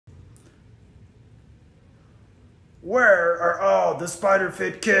Where are all the Spider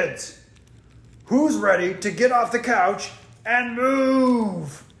Fit kids? Who's ready to get off the couch and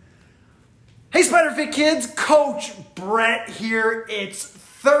move? Hey Spider Fit kids, Coach Brett here. It's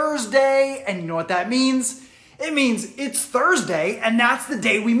Thursday, and you know what that means? It means it's Thursday, and that's the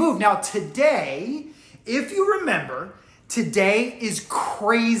day we move. Now today, if you remember, today is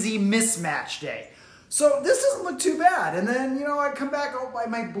Crazy Mismatch Day. So this doesn't look too bad. And then, I come back out by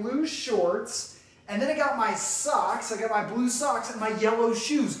my blue shorts, and then I got my socks. I got my blue socks and my yellow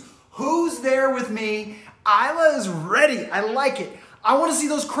shoes. Who's there with me? Isla is ready. I like it. I want to see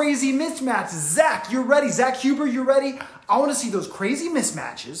those crazy mismatches. Zach, you're ready. Zach Huber, you're ready. I want to see those crazy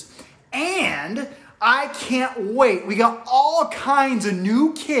mismatches. And I can't wait. We got all kinds of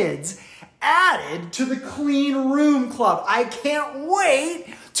new kids added to the Clean Room Club. I can't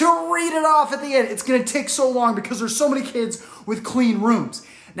wait to read it off at the end. It's going to take so long because there's so many kids with clean rooms.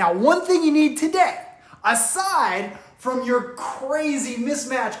 Now, one thing you need today, aside from your crazy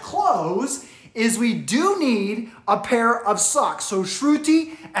mismatched clothes, is we do need a pair of socks. So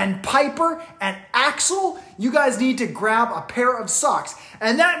Shruti and Piper and Axel, you guys need to grab a pair of socks.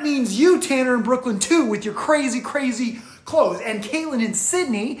 And that means you, Tanner and Brooklyn, too, with your crazy clothes. And Caitlin and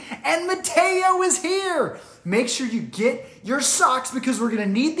Sydney and Mateo is here. Make sure you get your socks because we're going to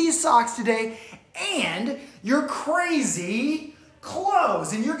need these socks today and your crazy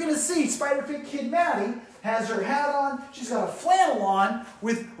clothes. And you're going to see Spider Fit Kid Maddie has her hat on. She's got a flannel on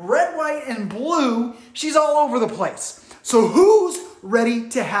with red, white, and blue. She's all over the place. So who's ready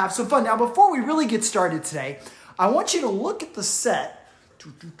to have some fun? Now, before we really get started today, I want you to look at the set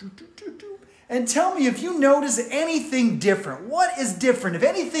and tell me if you notice anything different. What is different? If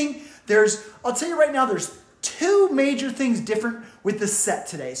anything, I'll tell you right now, there's two major things different with the set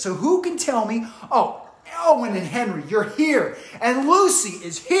today. So who can tell me? Oh, Elwin and Henry, you're here. And Lucy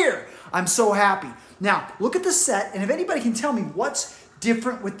is here. I'm so happy. Now, look at the set, and if anybody can tell me what's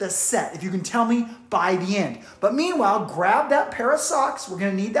different with the set, if you can tell me by the end. But meanwhile, grab that pair of socks. We're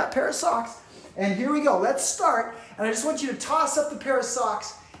going to need that pair of socks. And here we go. Let's start. And I just want you to toss up the pair of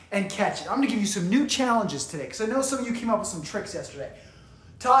socks and catch it. I'm going to give you some new challenges today because I know some of you came up with some tricks yesterday.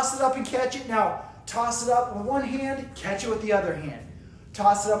 Toss it up and catch it. Now, toss it up with one hand, catch it with the other hand.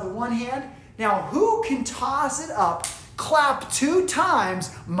 Toss it up with one hand. Now, who can toss it up? Clap 2 times,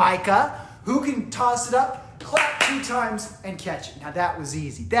 Micah. Who can toss it up, clap 2 times, and catch it? Now, that was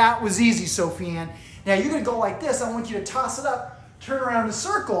easy. That was easy, Sophie Ann. Now, you're going to go like this. I want you to toss it up, turn around in a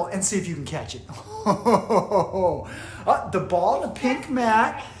circle, and see if you can catch it. The ball, the pink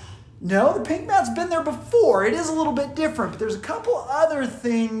mat. No, the pink mat's been there before. It is a little bit different, but there's a couple other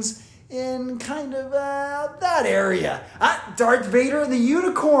things in kind of that area. Darth Vader and the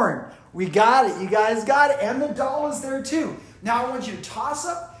unicorn. We got it. You guys got it. And the doll is there, too. Now, I want you to toss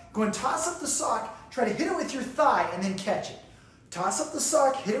up. Go and toss up the sock, try to hit it with your thigh, and then catch it. Toss up the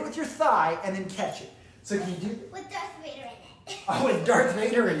sock, hit it with your thigh, and then catch it. So can you do it? With Darth Vader in it. Oh, with Darth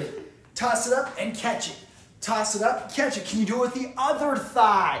Vader in it. Toss it up and catch it. Toss it up, catch it. Can you do it with the other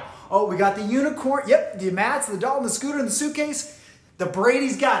thigh? Oh, we got the unicorn. Yep, the mats, the doll, and the scooter, and the suitcase. The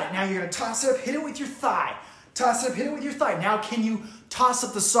Brady's got it. Now you're going to toss it up, hit it with your thigh. Toss it up, hit it with your thigh. Now can you toss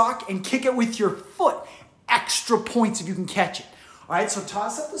up the sock and kick it with your foot? Extra points if you can catch it. All right, so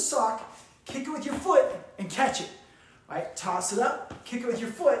toss up the sock, kick it with your foot, and catch it. All right, toss it up, kick it with your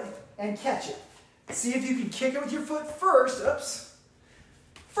foot, and catch it. See if you can kick it with your foot first. Oops.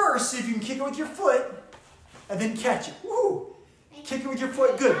 First, see if you can kick it with your foot, and then catch it. Woo! Kick it with your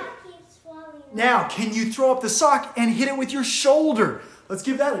foot, good. Now, can you throw up the sock and hit it with your shoulder? Let's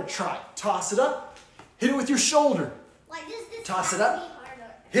give that a try. Toss it up, hit it with your shoulder. Toss it up,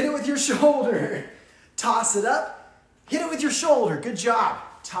 hit it with your shoulder. Toss it up. Hit it with your shoulder. Good job.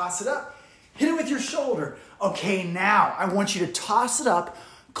 Toss it up. Hit it with your shoulder. Okay, now I want you to toss it up,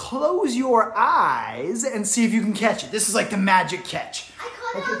 close your eyes, and see if you can catch it. This is like the magic catch. I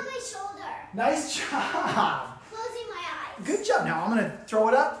caught it on my shoulder. Nice job. Closing my eyes. Good job. Now I'm going to throw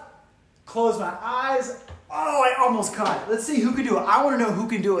it up, close my eyes. Oh, I almost caught it. Let's see who can do it. I want to know who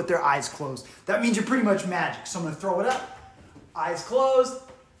can do it with their eyes closed. That means you're pretty much magic. So I'm going to throw it up, eyes closed,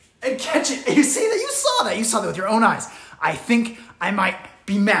 and catch it. You see that? You saw that. You saw that with your own eyes. I think I might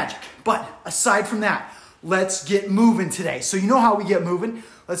be magic. But aside from that, let's get moving today. So you know how we get moving?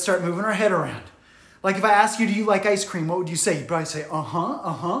 Let's start moving our head around. Like if I asked you, do you like ice cream? What would you say? You'd probably say,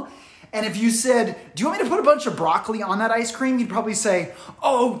 uh-huh. And if you said, do you want me to put a bunch of broccoli on that ice cream? You'd probably say,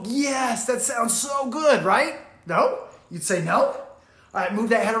 oh, yes, that sounds so good, right? No? You'd say no? All right, move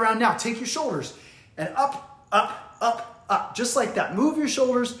that head around now. Take your shoulders and up, up, up, up. Just like that. Move your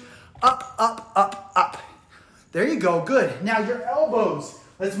shoulders up, up, up, up. There you go. Good. Now your elbows.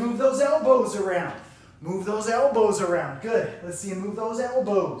 Let's move those elbows around. Move those elbows around. Good. Let's see you move those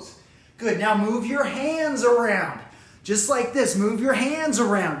elbows. Good. Now move your hands around. Just like this. Move your hands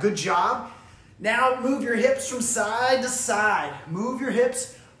around. Good job. Now move your hips from side to side. Move your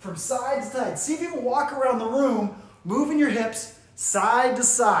hips from side to side. See if you can walk around the room moving your hips side to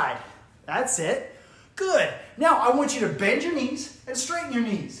side. That's it. Good. Now I want you to bend your knees and straighten your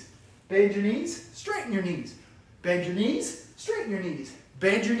knees. Bend your knees, straighten your knees. Bend your knees, straighten your knees.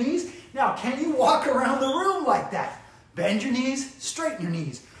 Bend your knees. Now, can you walk around the room like that? Bend your knees, straighten your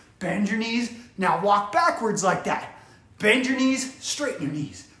knees. Bend your knees. Now walk backwards like that. Bend your knees, straighten your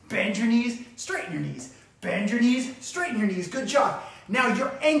knees. Bend your knees, straighten your knees. Bend your knees, straighten your knees. Good job. Now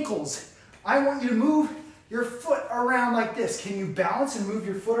your ankles. I want you to move your foot around like this. Can you balance and move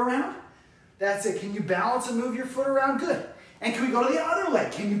your foot around? That's it. Can you balance and move your foot around? Good. And can we go to the other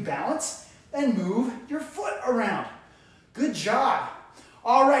leg? Can you balance and move your foot around? Good job.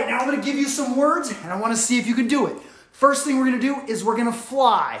 All right, now I'm going to give you some words, and I want to see if you can do it. First thing we're going to do is we're going to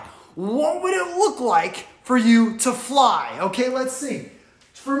fly. What would it look like for you to fly? Okay, let's see.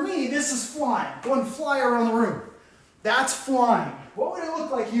 For me, this is flying. Go and fly around the room. That's flying. What would it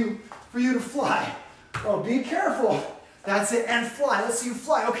look like for you to fly? Oh, be careful. That's it, and fly. Let's see you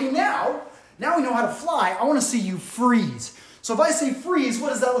fly. Okay, now we know how to fly. I want to see you freeze. So if I say freeze, what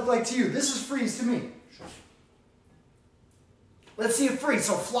does that look like to you? This is freeze to me. Let's see you freeze.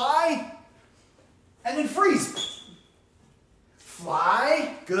 So fly, and then freeze.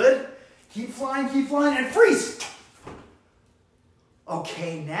 Fly, good. Keep flying, and freeze.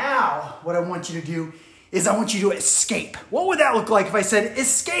 Okay, now what I want you to do is I want you to escape. What would that look like if I said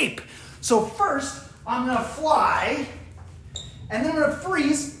escape? So first, I'm gonna fly, and then I'm gonna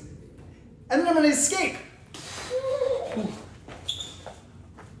freeze, and then I'm gonna escape.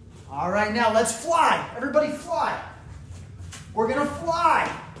 All right, now let's fly. Everybody fly. We're gonna fly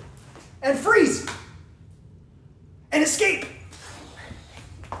and freeze and escape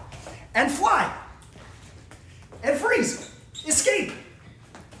and fly and freeze, escape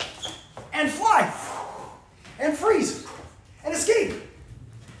and fly and freeze and escape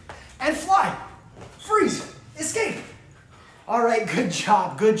and fly, freeze, escape. All right, good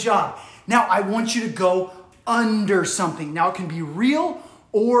job, good job. Now I want you to go under something. Now it can be real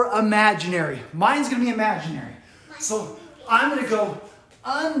or imaginary. Mine's gonna be imaginary. So I'm gonna go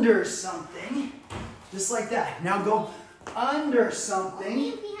under something, just like that. Now go under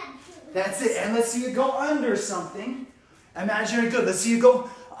something. That's it, and let's see you go under something. Imaginary, good. Let's see you go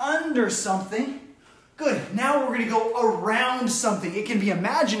under something. Good, now we're gonna go around something. It can be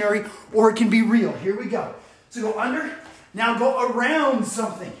imaginary or it can be real. Here we go. So go under, now go around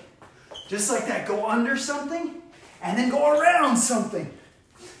something. Just like that, go under something, and then go around something.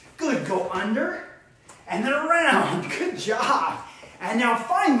 Good, go under, and then around. Good job. And now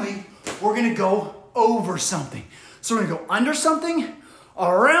finally, we're gonna go over something. So we're gonna go under something,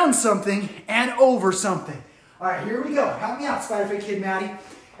 around something, and over something. All right, here we go. Help me out, Spider-Fit Kid Maddie.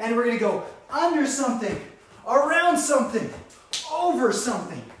 And we're gonna go under something, around something, over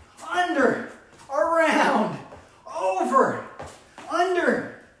something, under, around, over,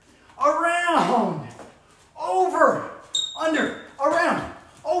 under, around, over, under, around,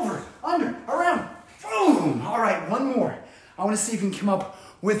 over, under, around, boom. All right, one more. I want to see if you can come up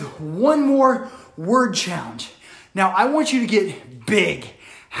with one more word challenge. Now, I want you to get big.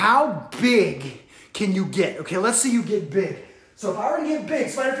 How big can you get? Okay, let's see you get big. So if I were to get big,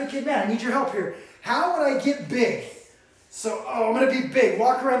 Spider-Fit Kid Man, I need your help here. How would I get big? So, I'm going to be big.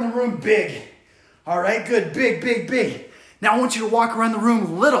 Walk around the room big. All right, good. Big, big, big. Now, I want you to walk around the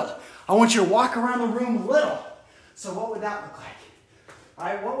room little. I want you to walk around the room little. So what would that look like? All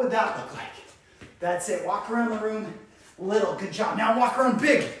right, what would that look like? That's it. Walk around the room little. Good job. Now walk around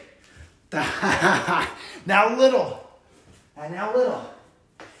big. Now little. And now little.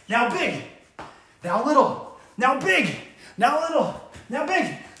 Now big. Now little. Now big. Now little. Now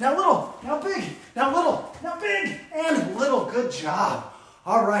big. Now little. Now big. Now little. Now big. And little. Good job.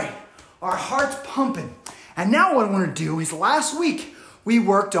 All right. Our heart's pumping. And now what I want to do is last week we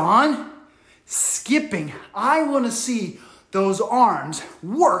worked on skipping. I want to see those arms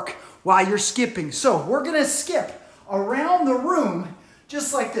work while you're skipping. So we're going to skip around the room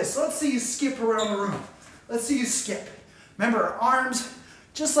just like this. So let's see you skip around the room. Let's see you skip. Remember, arms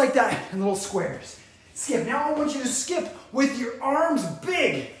just like that in little squares. Skip. Now I want you to skip with your arms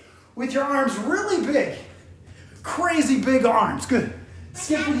big. With your arms really big. Crazy big arms. Good.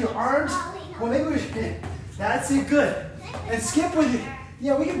 Skip with your arms. Well, maybe we should. That's it. Good. And skip with it.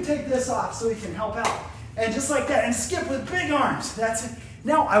 Yeah, we can take this off so we can help out. And just like that. And skip with big arms. That's it.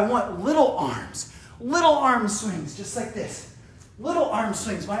 Now I want little arms. Little arm swings, just like this. Little arm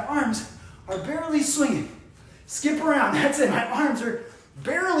swings. My arms are barely swinging. Skip around, that's it. My arms are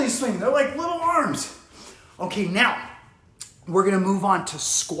barely swinging. They're like little arms. Okay, now we're gonna move on to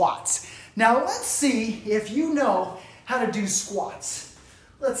squats. Now let's see if you know how to do squats.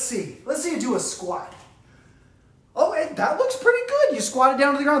 Let's see you do a squat. Oh, that looks pretty good. You squat it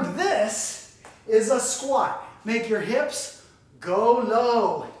down to the ground. This is a squat. Make your hips go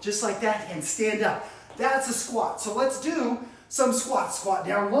low, just like that, and stand up. That's a squat. So let's do some squats. Squat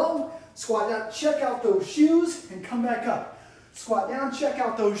down low, squat down, check out those shoes, and come back up. Squat down, check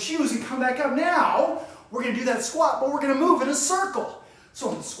out those shoes, and come back up. Now, we're gonna do that squat, but we're gonna move in a circle. So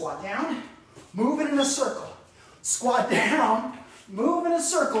I'm gonna squat down, move it in a circle. Squat down, move in a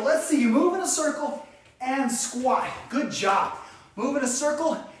circle. Let's see you move in a circle and squat. Good job. Move in a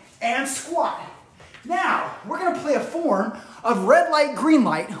circle and squat. Now, we're gonna play a form of red light, green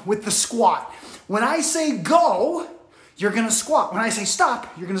light with the squat. When I say go, you're gonna squat. When I say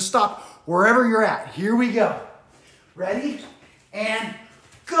stop, you're gonna stop wherever you're at. Here we go. Ready? And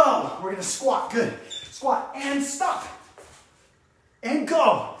go. We're gonna squat, good. Squat and stop. And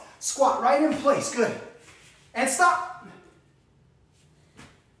go. Squat right in place, good. And stop.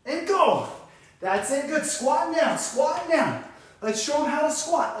 And go. That's it, good. Squatting down, squatting down. Let's show them how to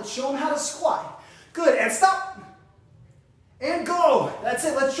squat. Let's show them how to squat. Good, and stop. And go. That's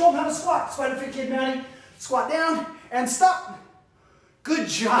it, let's show them how to squat. Spider Fit Kid Maddie. Squat down and stop. Good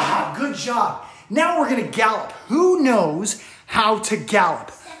job, good job. Now we're gonna gallop. Who knows how to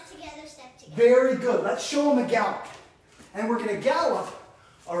gallop? Step together, step together. Very good, let's show them a gallop. And we're gonna gallop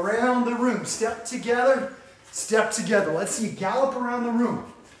around the room. Step together, step together. Let's see you gallop around the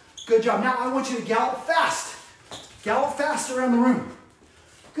room. Good job. Now I want you to gallop fast. Gallop fast around the room.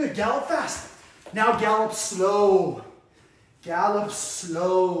 Good, gallop fast. Now gallop slow. Gallop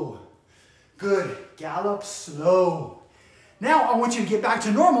slow. Good, gallop slow. Now I want you to get back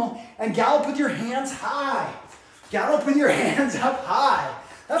to normal and gallop with your hands high. Gallop with your hands up high.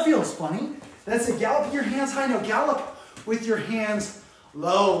 That feels funny. That's it, gallop with your hands high. Now gallop with your hands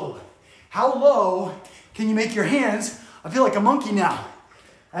low. How low can you make your hands? I feel like a monkey now.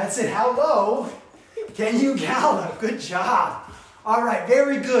 That's it, how low can you gallop? Good job. All right,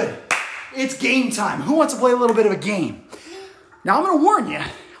 very good. It's game time. Who wants to play a little bit of a game? Now I'm gonna warn you,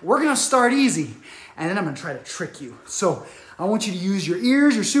 we're gonna start easy and then I'm gonna try to trick you. So I want you to use your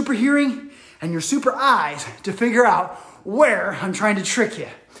ears, your super hearing, and your super eyes to figure out where I'm trying to trick you.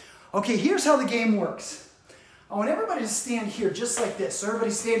 Okay, here's how the game works. I want everybody to stand here just like this. So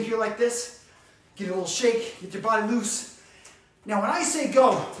everybody stand here like this. Get a little shake, get your body loose. Now when I say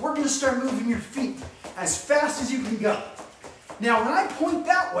go, we're gonna start moving your feet as fast as you can go. Now when I point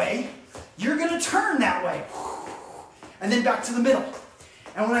that way, you're gonna turn that way. And then back to the middle.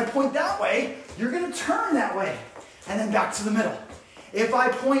 And when I point that way, you're gonna turn that way. And then back to the middle. If I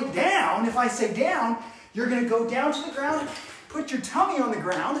point down, if I say down, you're gonna go down to the ground, put your tummy on the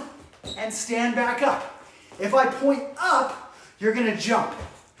ground, and stand back up. If I point up, you're gonna jump.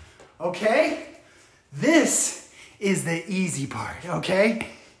 Okay? This is the easy part, okay?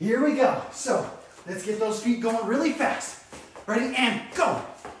 Here we go. So, let's get those feet going really fast. Ready? And go.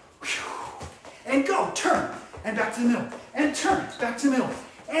 And go. Turn. And back to the middle. And turn. Back to the middle.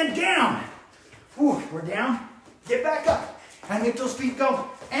 And down. Ooh, we're down. Get back up. And get those feet go.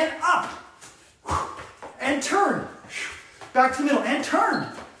 And up. And turn. Back to the middle. And turn.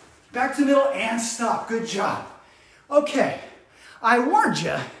 Back to the middle. And stop. Good job. Okay. I warned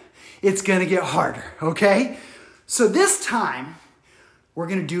you. It's going to get harder, okay? So this time, we're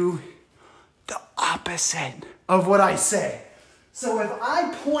going to do the opposite of what I say. So if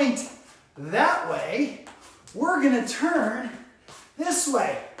I point that way, we're going to turn this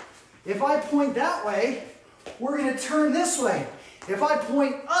way. If I point that way, we're going to turn this way. If I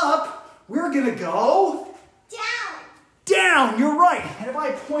point up, we're going to go Down. down. You're right. And if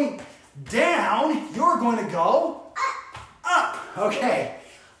I point down, you're going to go up. Okay.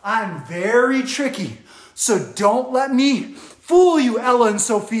 I'm very tricky. So don't let me fool you, Ella and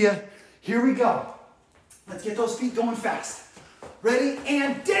Sophia. Here we go. Let's get those feet going fast. Ready?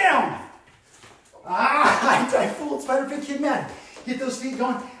 And down. I fooled Spider Fit Kid Maddie. Get those feet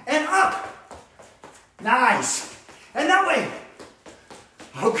going. And up. Nice. And that way.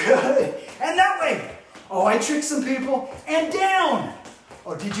 Oh, good. And that way. Oh, I tricked some people. And down.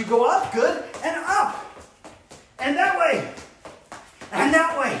 Oh, did you go up? Good. And up. And that way. And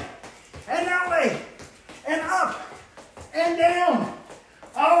that way. And that way. And up. And down.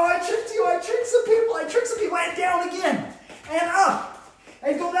 Oh, I tricked you. I tricked some people. I tricked some people. And down again. And up.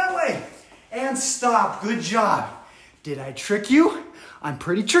 And go that way. And stop. Good job. Did I trick you? I'm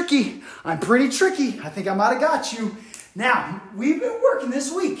pretty tricky. I'm pretty tricky. I think I might have got you. Now, we've been working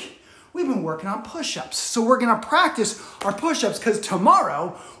this week. we've been working on push-ups. So we're gonna practice our push-ups because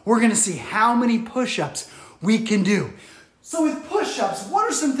tomorrow we're gonna see how many push-ups we can do. So with push-ups, what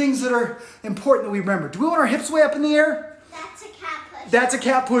are some things that are important that we remember? Do we want our hips way up in the air? That's a cat push. That's a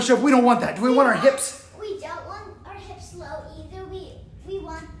cat push-up. We don't want that. Do we want our hips? We don't want our hips low either. We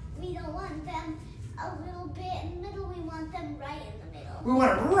don't want them a little bit in the middle. We want them right in the middle. We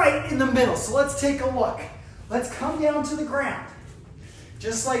want it right in the middle. So let's take a look. Let's come down to the ground,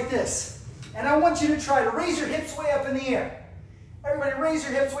 just like this. And I want you to try to raise your hips way up in the air. Everybody raise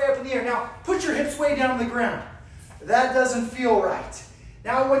your hips way up in the air. Now, put your hips way down on the ground. That doesn't feel right.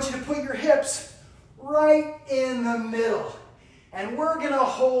 Now I want you to put your hips right in the middle. And we're gonna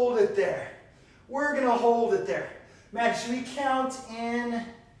hold it there. We're gonna hold it there. Matt, should we count in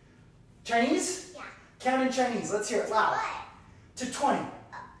Chinese? Yeah. Count in Chinese. Let's hear it loud. To 20.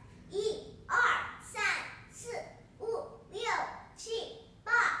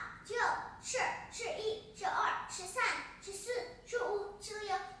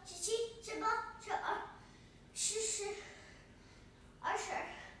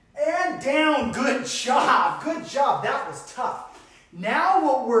 And down. Good job. Good job. That was tough. Now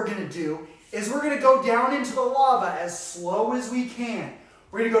what we're going to do is we're going to go down into the lava as slow as we can.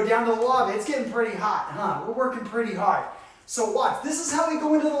 We're going to go down to the lava. It's getting pretty hot, huh? We're working pretty hard. So watch. This is how we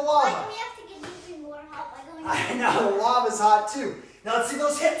go into the lava. Why do we have to get even more hot by going I know. The lava's hot too. Now let's see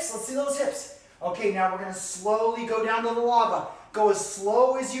those hips. Let's see those hips. Okay, now we're going to slowly go down to the lava. Go as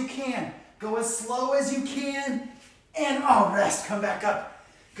slow as you can. Go as slow as you can. And rest. Come back up.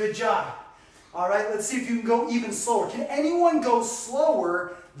 Good job. All right, let's see if you can go even slower. Can anyone go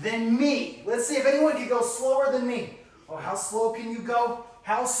slower than me? Let's see if anyone can go slower than me. Oh, how slow can you go?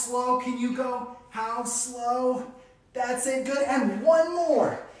 How slow can you go? How slow? That's it, good. And one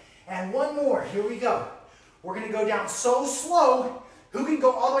more. And one more. Here we go. We're going to go down so slow. Who can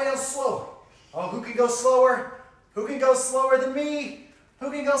go all the way down slow? Oh, who can go slower? Who can go slower than me?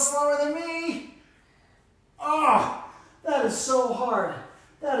 Who can go slower than me? Oh, that is so hard.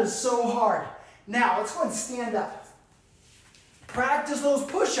 That is so hard. Now, let's go and stand up. Practice those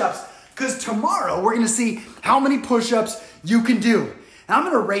push-ups, because tomorrow we're going to see how many push-ups you can do. And I'm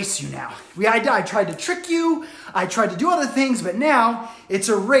going to race you now. I tried to trick you. I tried to do other things, but now it's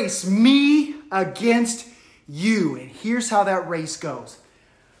a race, me against you. And here's how that race goes.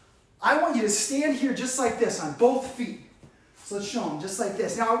 I want you to stand here just like this on both feet. So let's show them just like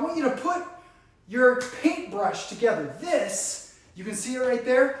this. Now, I want you to put your paintbrush together. This, you can see it right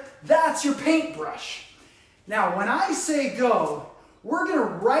there. That's your paintbrush. Now, when I say go, we're going to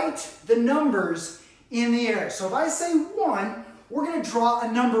write the numbers in the air. So if I say 1, we're going to draw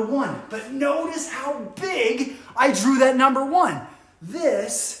a number 1. But notice how big I drew that number 1.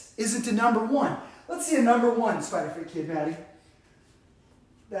 This isn't a number 1. Let's see a number 1, Spider-Fit Kid, Maddie.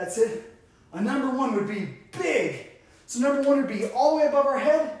 That's it. A number 1 would be big. So number 1 would be all the way above our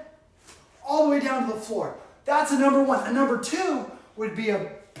head, all the way down to the floor. That's a number 1. A number 2 would be a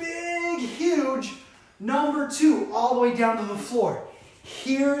big, huge number 2 all the way down to the floor.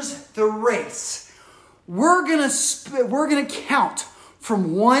 Here's the race. We're gonna count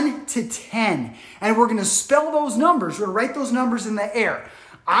from 1 to 10, and we're gonna spell those numbers. We're gonna write those numbers in the air.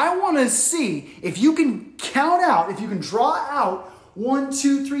 I want to see if you can count out, if you can draw out 1,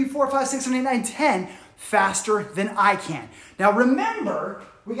 2, 3, 4, 5, 6, 7, 8, 9, 10 faster than I can. Now remember,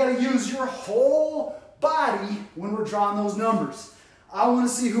 we got to use your whole body when we're drawing those numbers. I want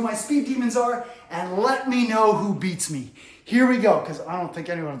to see who my speed demons are, and let me know who beats me. Here we go, because I don't think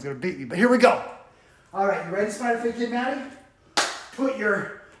anyone's going to beat me, but here we go. All right, you ready, Spider-Fit Kid Maddie? Put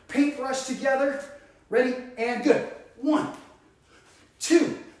your paintbrush together. Ready, and good. 1,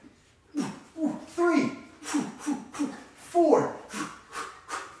 2, 3, 4,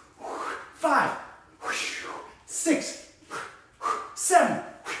 5, 6, 7,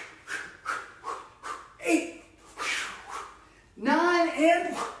 8, 9,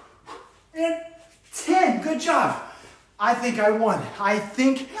 and 10. Good job. I think I won. I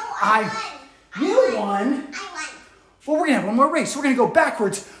think No, I won. You won? I won. Well, we're going to have one more race. We're going to go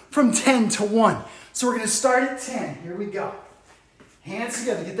backwards from 10 to 1. So we're going to start at 10. Here we go. Hands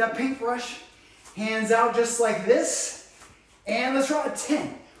together. Get that paintbrush. Hands out just like this. And let's draw a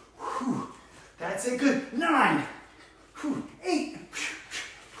 10. Whew. That's it. Good. 9. Whew. 8.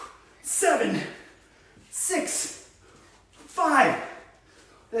 7. 6. 5.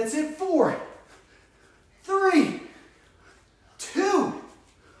 That's it. 4. 3. 2.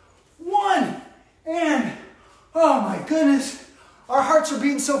 1. And, oh my goodness, our hearts are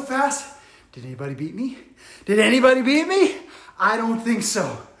beating so fast. Did anybody beat me? Did anybody beat me? I don't think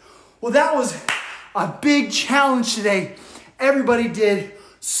so. Well, that was a big challenge today. Everybody did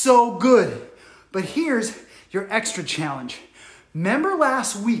So good. But here's your extra challenge. Remember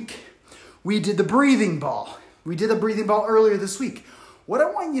last week, we did the breathing ball. We did the breathing ball earlier this week. What I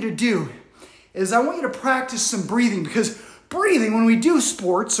want you to do is I want you to practice some breathing, because breathing, when we do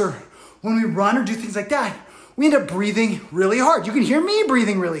sports or when we run or do things like that, we end up breathing really hard. You can hear me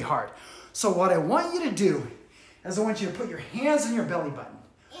breathing really hard. So what I want you to do is I want you to put your hands on your belly button.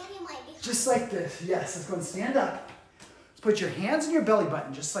 Just like this. Yes, let's go and stand up. Let's put your hands on your belly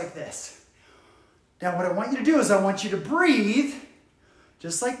button just like this. Now what I want you to do is I want you to breathe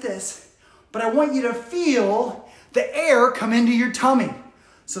just like this, but I want you to feel the air come into your tummy.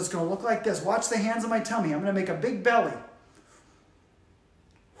 So it's going to look like this. Watch the hands on my tummy. I'm going to make a big belly.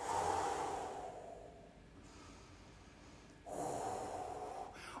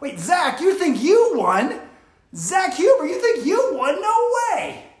 Wait, Zach, you think you won? Zach Huber, you think you won? No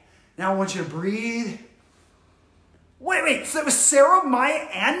way. Now I want you to breathe. Wait, so it was Sarah, Maya,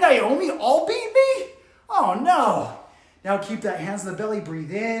 and Naomi all beat me? Oh, no. Now keep that hands on the belly.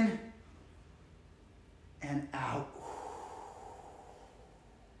 Breathe in and out.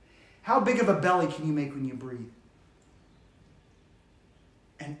 How big of a belly can you make when you breathe?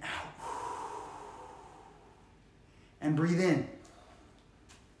 And out. And breathe in.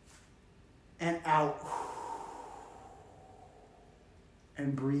 And out.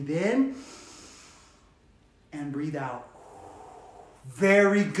 And breathe in. And breathe out.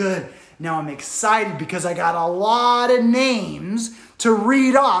 Very good. Now I'm excited because I got a lot of names to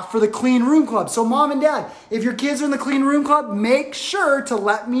read off for the Clean Room Club. So Mom and Dad, if your kids are in the Clean Room Club, make sure to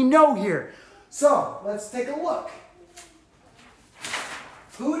let me know here. So let's take a look.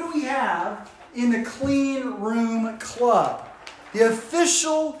 Who do we have in the Clean Room Club? The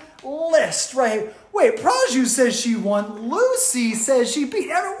official list, right? Wait, Praju says she won. Lucy says she beat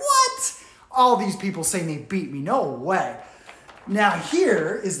everyone. What? All these people saying they beat me. No way. Now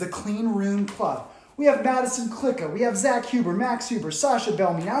here is the Clean Room Club. We have Madison Klicka. We have Zach Huber, Max Huber, Sasha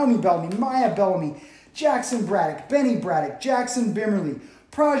Bellamy, Naomi Bellamy, Maya Bellamy, Jackson Braddock, Benny Braddock, Jackson Bimmerly,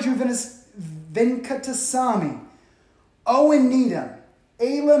 Praju Venkatasamy, Owen Needham,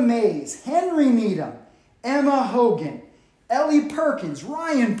 Ayla Mays, Henry Needham, Emma Hogan, Ellie Perkins,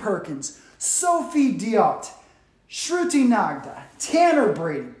 Ryan Perkins, Sophie Diot, Shruti Nagda, Tanner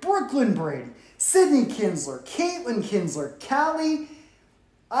Brady, Brooklyn Brady, Sydney Kinsler, Caitlin Kinsler, Callie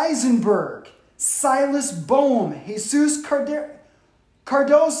Eisenberg, Silas Boehm, Jesus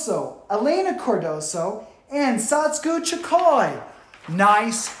Cardoso, Elena Cardoso, and Satsuko Chakoy.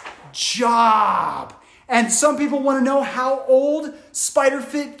 Nice job. And some people want to know how old Spider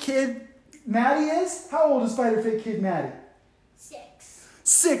Fit Kid Maddie is. How old is Spider Fit Kid Maddie?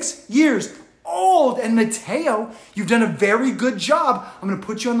 6 years old. And Mateo, you've done a very good job. I'm going to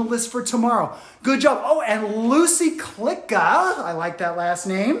put you on the list for tomorrow. Good job. Oh, and Lucy Klicka, I like that last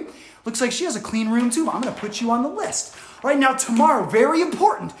name. Looks like she has a clean room too. I'm going to put you on the list. All right, now tomorrow, very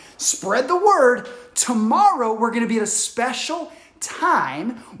important, spread the word. Tomorrow, we're going to be at a special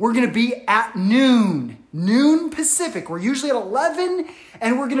time. We're going to be at noon Pacific. We're usually at 11,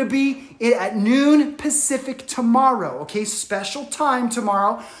 and we're going to be at noon Pacific tomorrow. Okay, special time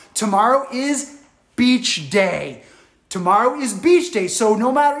tomorrow. Tomorrow is beach day. Tomorrow is beach day, so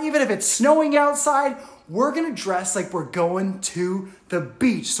no matter, even if it's snowing outside, we're going to dress like we're going to the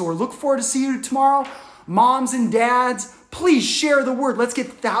beach. So we're looking forward to see you tomorrow. Moms and dads, please share the word. Let's get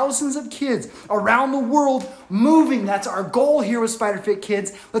thousands of kids around the world moving. That's our goal here with Spider Fit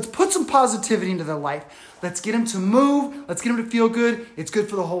Kids. Let's put some positivity into their life. Let's get them to move. Let's get them to feel good. It's good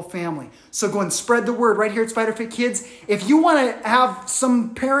for the whole family. So go and spread the word right here at Spider Fit Kids. If you want to have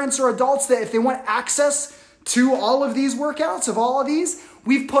some parents or adults that if they want access to all of these workouts, of all of these,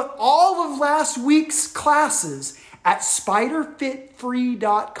 we've put all of last week's classes at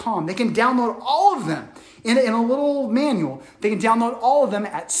spiderfitfree.com. They can download all of them in a little manual. They can download all of them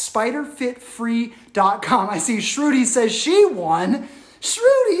at spiderfitfree.com. I see Shruti says she won.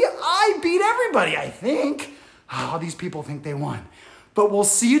 Shruti, I beat everybody, I think. Oh, these people think they won. But we'll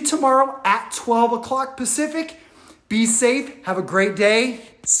see you tomorrow at 12 o'clock Pacific. Be safe. Have a great day.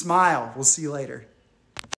 Smile. We'll see you later.